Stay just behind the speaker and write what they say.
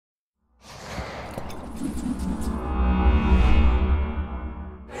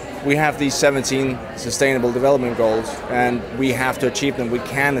we have these 17 sustainable development goals, and we have to achieve them. We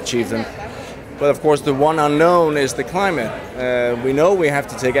can achieve them. But of course, the one unknown is the climate. We know we have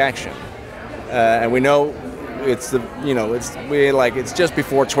to take action, and we know it's just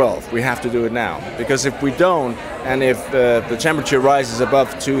before 12. We have to do it now, because if we don't, and if the temperature rises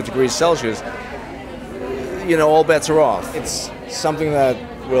above 2 degrees Celsius, all bets are off. It's something that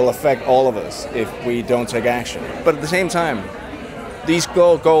will affect all of us if we don't take action. But at the same time, these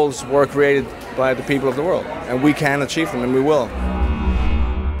goals were created by the people of the world, and we can achieve them, and we will.